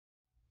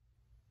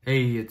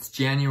Hey, it's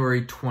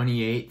January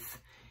 28th,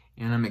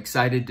 and I'm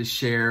excited to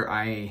share.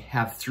 I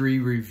have 3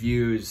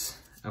 reviews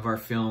of our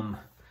film,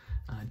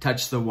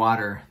 Touch the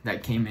Water,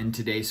 that came in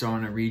today, so I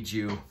want to read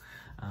you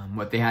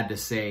what they had to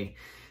say.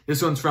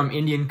 This one's from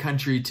Indian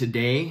Country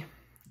Today.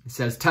 It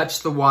says,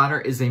 Touch the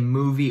Water is a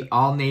movie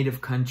all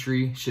Native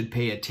country should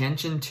pay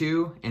attention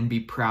to and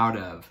be proud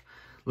of.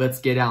 Let's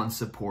get out and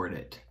support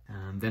it.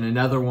 Then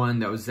another one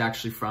that was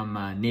actually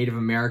from Native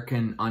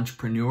American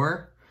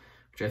Entrepreneur,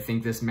 which I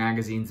think this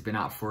magazine's been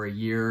out for a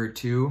year or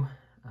two.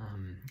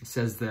 It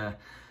says the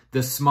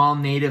small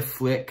native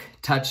flick,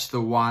 Touch the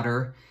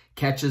Water,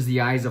 catches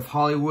the eyes of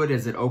Hollywood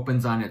as it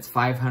opens on its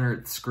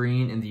 500th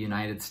screen in the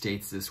United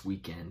States this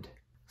weekend.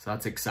 So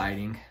that's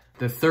exciting.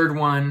 The third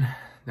one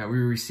that we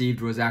received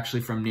was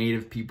actually from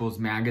Native People's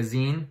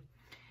Magazine.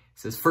 It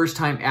says,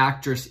 first-time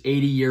actress,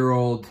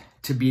 80-year-old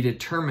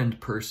to-be-determined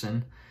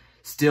person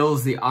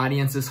stills the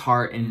audience's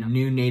heart in a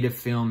new Native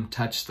film,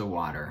 Touch the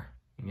Water.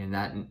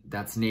 Again,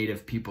 that's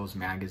Native People's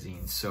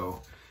Magazine.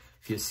 So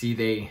if you see,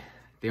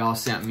 they all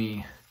sent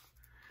me,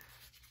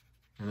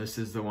 and this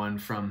is the one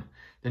from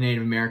the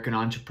Native American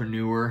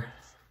Entrepreneur.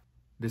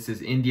 This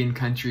is Indian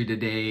Country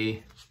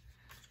Today.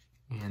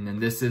 And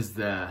then this is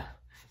the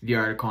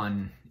article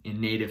in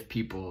Native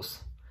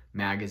People's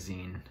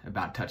Magazine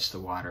about Touch the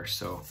Water.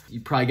 So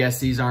you probably guess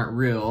these aren't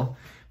real.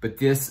 But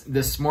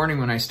this morning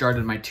when I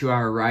started my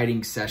 2-hour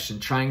writing session,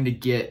 trying to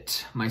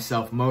get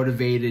myself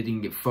motivated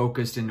and get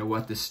focused into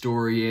what the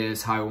story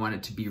is, how I want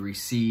it to be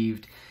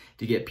received,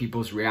 to get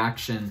people's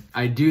reaction,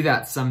 I do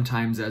that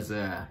sometimes as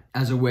a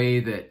way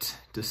that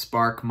to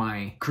spark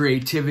my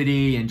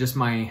creativity and just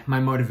my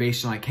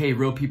motivation, like, hey,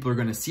 real people are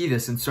going to see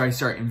this. And so I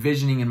start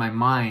envisioning in my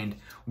mind,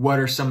 what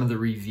are some of the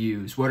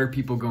reviews? What are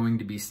people going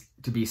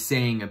to be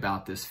saying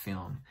about this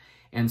film?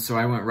 And so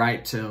I went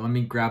right to, let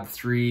me grab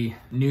 3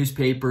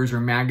 newspapers or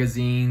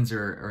magazines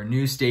or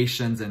news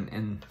stations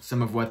and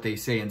some of what they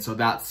say. And so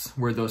that's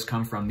where those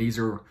come from. These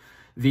are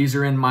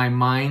in my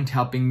mind,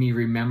 helping me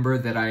remember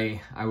that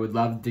I would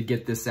love to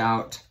get this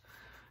out,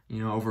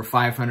 over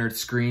 500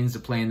 screens, to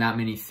play in that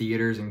many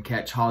theaters and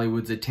catch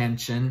Hollywood's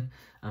attention.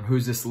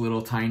 Who's this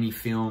little tiny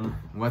film?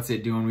 What's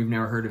it doing? We've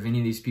never heard of any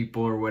of these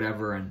people or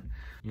whatever. And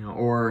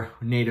or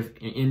Native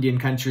Indian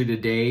Country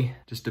Today,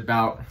 just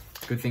about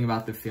good thing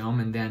about the film.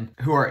 And then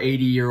who are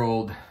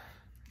 80-year-old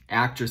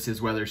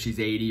actresses, whether she's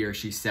 80 or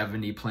she's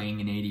 70, playing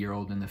an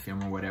 80-year-old in the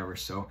film or whatever.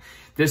 So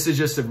this is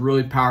just a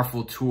really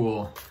powerful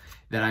tool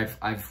that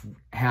I've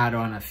had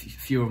on a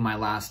few of my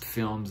last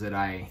films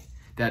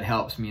that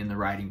helps me in the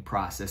writing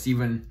process.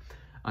 Even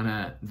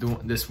on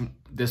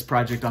this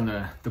project on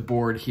the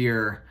board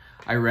here,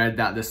 I read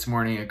that this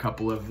morning, a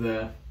couple of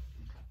the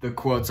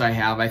quotes I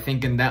have. I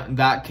think in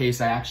that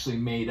case, I actually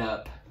made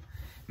up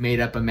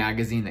a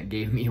magazine that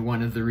gave me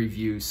one of the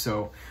reviews.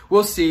 So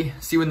we'll see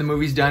when the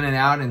movie's done and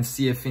out, and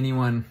see if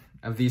anyone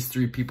of these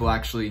 3 people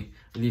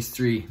these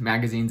 3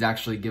 magazines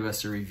actually give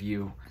us a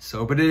review.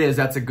 So, but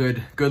that's a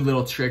good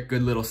little trick,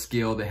 good little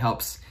skill that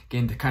helps,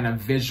 again, to kind of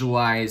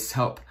visualize,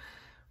 help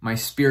my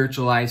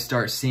spiritual eyes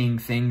start seeing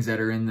things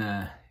that are in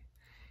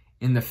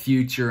the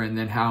future, and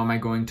then how am I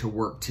going to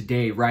work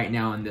today, right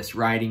now, in this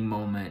writing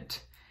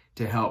moment,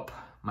 to help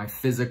my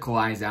physical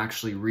eyes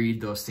actually read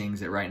those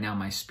things that right now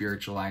my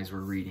spiritual eyes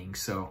were reading.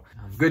 So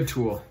good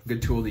tool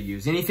to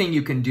use. Anything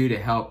you can do to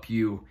help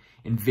you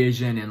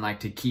envision and like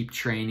to keep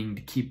training,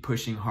 to keep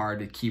pushing hard,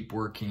 to keep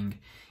working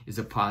is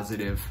a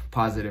positive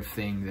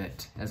thing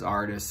that as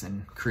artists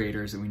and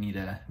creators that we need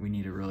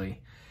to really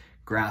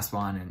grasp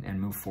on and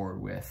move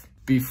forward with.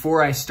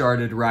 Before I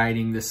started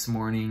writing this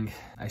morning,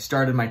 I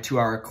started my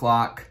 2-hour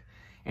clock,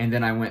 and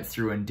then I went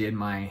through and did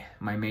my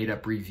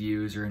made-up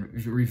reviews, or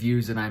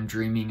reviews that I'm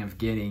dreaming of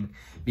getting.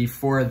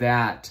 Before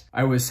that,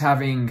 I was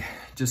having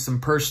just some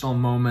personal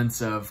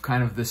moments of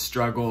kind of the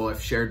struggle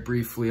I've shared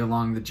briefly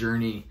along the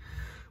journey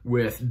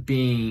with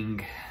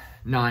being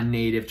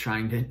non-native,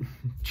 trying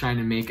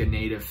to make a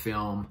native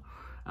film,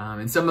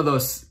 and some of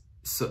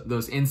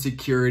those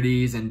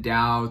insecurities and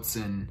doubts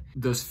and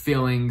those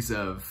feelings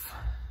of,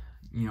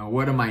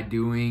 what am I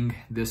doing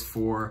this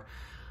for?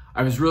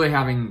 I was really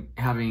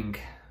having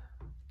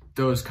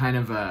those kind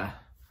of that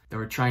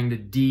were trying to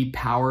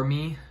depower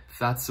me, if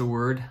that's the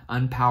word,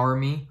 unpower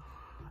me.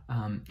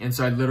 And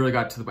so I literally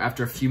got to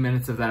after a few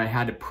minutes of that, I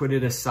had to put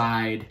it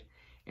aside,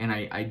 and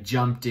I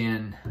jumped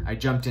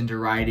into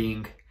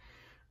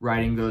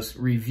writing those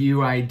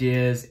review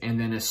ideas. And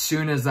then as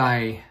soon as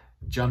I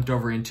jumped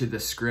over into the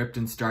script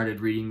and started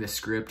reading the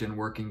script and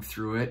working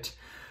through it,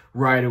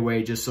 right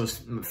away, just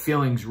those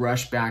feelings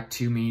rushed back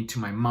to me, to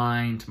my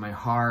mind, to my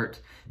heart,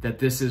 that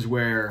this is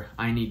where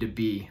I need to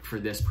be for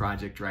this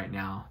project right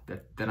now,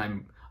 that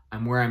I'm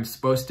where I'm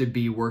supposed to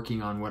be,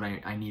 working on what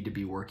I need to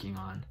be working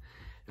on,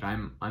 that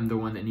I'm the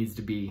one that needs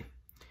to be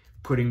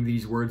putting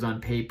these words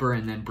on paper,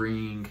 and then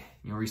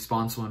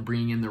responsible and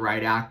bringing in the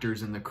right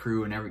actors and the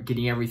crew and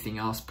getting everything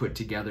else put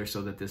together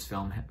so that this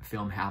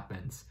film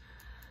happens.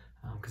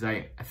 Because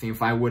I think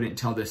if I wouldn't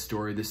tell this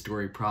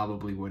story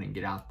probably wouldn't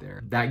get out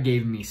there. That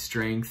gave me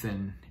strength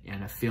and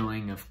a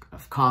feeling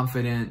of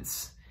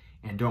confidence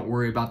and don't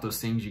worry about those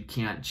things you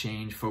can't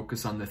change.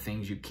 Focus on the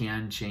things you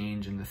can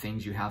change and the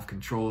things you have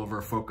control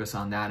over. Focus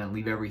on that and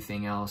leave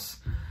everything else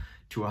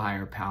to a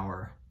higher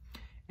power.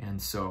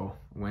 And so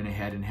went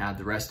ahead and had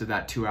the rest of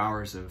that 2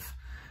 hours of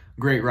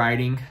great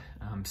writing.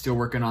 I'm still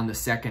working on the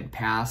second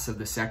pass of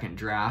the second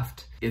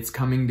draft. It's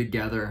coming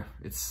together.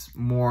 It's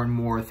more and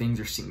more things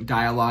are seeing.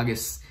 Dialogue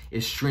is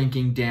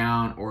shrinking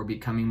down or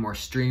becoming more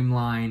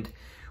streamlined.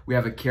 We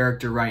have a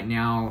character right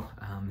now,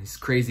 this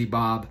Crazy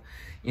Bob,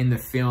 in the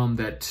film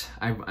that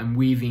I'm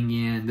weaving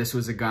in. This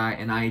was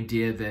an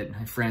idea that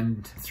my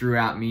friend threw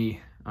at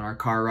me on our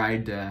car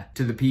ride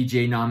to the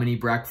PJ nominee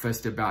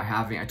breakfast about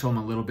I told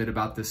him a little bit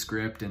about the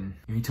script, and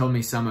he told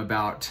me some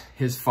about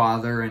his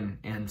father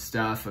and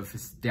stuff of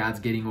his dad's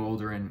getting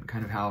older and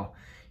kind of how,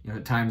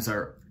 at times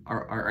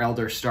our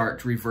elders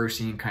start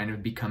reversing and kind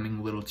of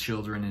becoming little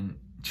children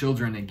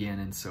again.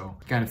 And so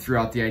kind of threw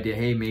out the idea,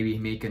 hey, maybe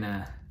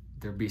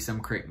there'd be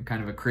some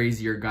kind of a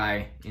crazier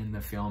guy in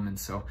the film. And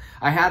so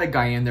I had a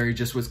guy in there, he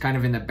just was kind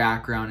of in the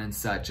background and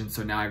such. And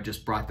so now I've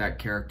just brought that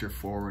character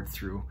forward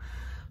through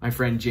my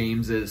friend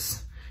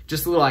James's,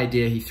 just a little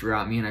idea he threw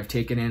at me, and I've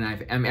taken in,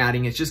 I'm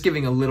adding, it's just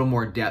giving a little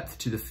more depth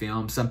to the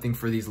film, something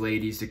for these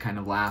ladies to kind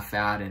of laugh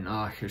at, and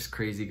oh, here's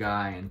crazy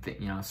guy, and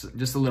so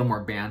just a little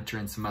more banter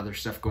and some other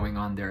stuff going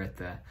on there at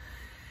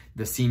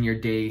the senior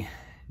day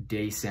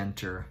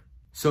center.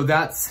 So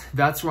that's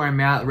where I'm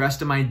at. The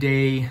rest of my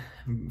day,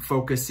 I'm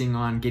focusing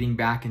on getting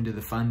back into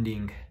the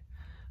funding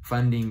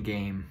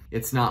game.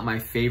 It's not my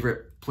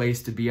favorite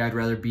place to be. I'd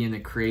rather be in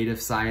the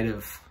creative side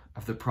of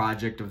the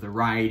project, of the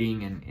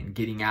writing and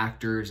getting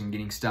actors and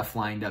getting stuff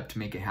lined up to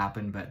make it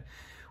happen. But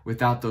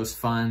without those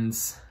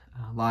funds,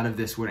 a lot of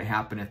this wouldn't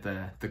happen at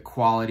the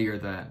quality or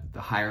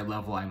the higher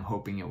level I'm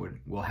hoping it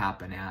will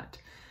happen at.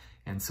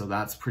 And so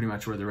that's pretty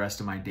much where the rest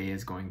of my day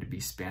is going to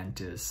be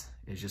spent, is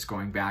just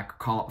going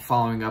back,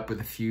 following up with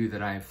a few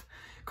that I've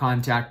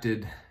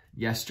contacted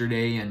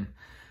yesterday and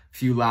a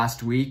few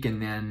last week,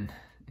 and then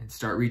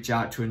start reach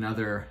out to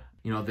another,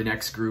 the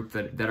next group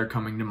that are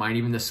coming to mind.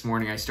 Even this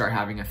morning, I start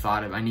having a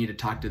thought of, I need to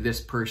talk to this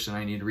person,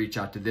 I need to reach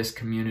out to this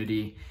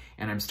community,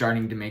 and I'm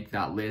starting to make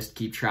that list,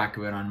 keep track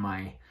of it on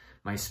my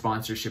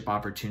sponsorship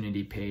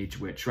opportunity page,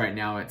 which right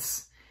now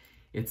it's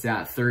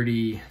at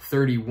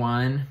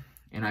 31,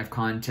 and I've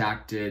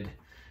contacted,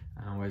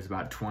 was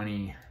about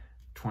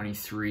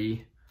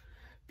 23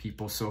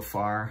 people so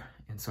far.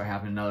 And so I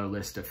have another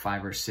list of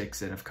 5 or 6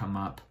 that have come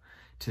up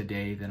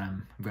today that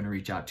I'm going to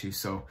reach out to.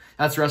 So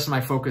that's the rest of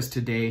my focus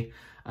today.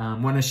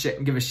 Want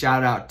to give a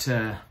shout out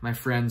to my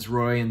friends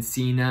Roy and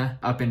Cena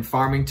up in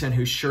Farmington,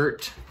 whose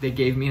shirt they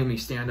gave me. Let me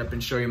stand up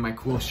and show you my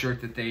cool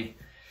shirt that they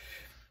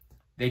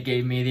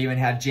gave me. They even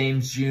had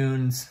James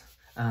June's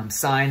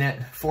sign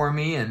it for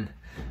me, and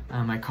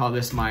I call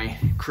this my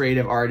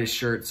creative artist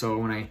shirt. So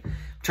when I'm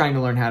trying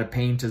to learn how to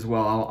paint as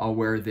well, I'll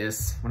wear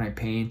this when I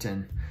paint.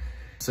 And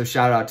so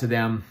shout out to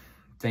them,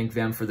 thank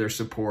them for their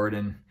support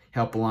and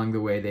help along the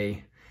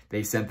way.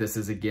 They sent this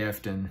as a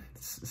gift and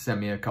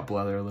sent me a couple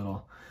other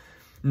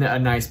a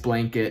nice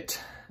blanket,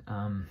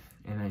 and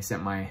I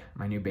sent my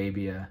new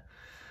baby a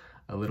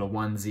little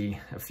onesie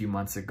a few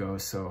months ago.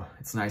 So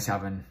it's nice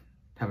having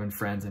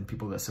friends and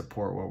people that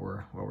support what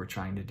we're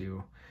trying to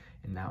do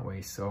in that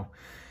way. So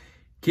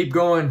keep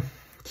going,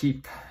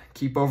 keep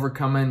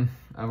overcoming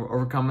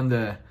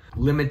the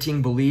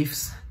limiting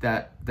beliefs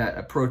that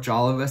approach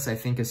all of us. I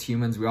think as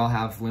humans, we all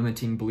have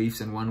limiting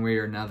beliefs in one way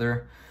or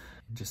another.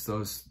 Just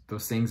those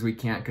things we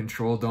can't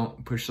control,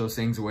 don't push those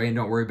things away and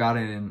don't worry about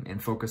it,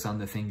 and focus on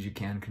the things you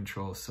can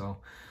control. So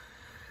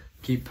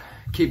keep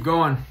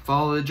going,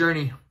 follow the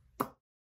journey.